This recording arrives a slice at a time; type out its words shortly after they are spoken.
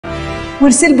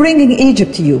we're still bringing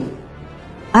Egypt to you.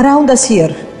 Around us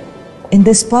here, in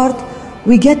this part,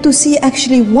 we get to see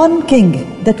actually one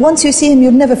king that once you see him,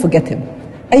 you'll never forget him.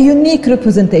 A unique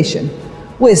representation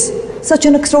with such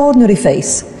an extraordinary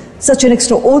face, such an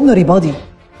extraordinary body.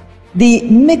 The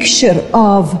mixture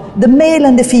of the male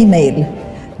and the female,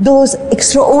 those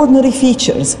extraordinary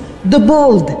features, the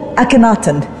bold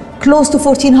Akhenaten, close to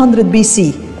 1400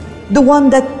 BC, the one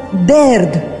that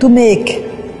dared to make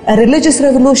a religious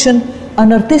revolution,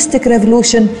 an artistic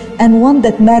revolution, and one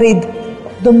that married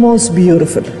the most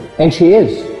beautiful. And she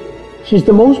is. She's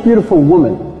the most beautiful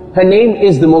woman. Her name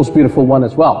is the most beautiful one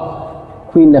as well.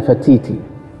 Queen Nefertiti.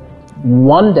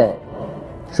 One day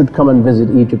should come and visit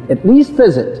Egypt, at least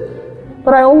visit.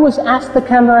 But I always ask the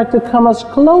camera to come as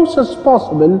close as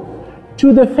possible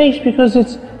to the face, because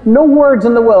it's no words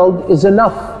in the world is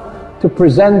enough to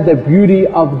present the beauty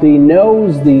of the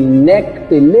nose, the neck,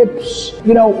 the lips.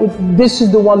 You know, this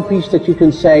is the one piece that you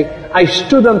can say, I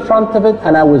stood in front of it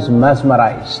and I was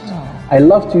mesmerized. I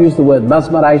love to use the word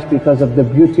mesmerized because of the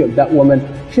beauty of that woman.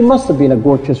 She must have been a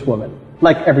gorgeous woman,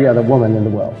 like every other woman in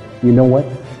the world. You know what?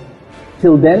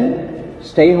 Till then,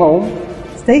 stay home.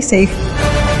 Stay safe.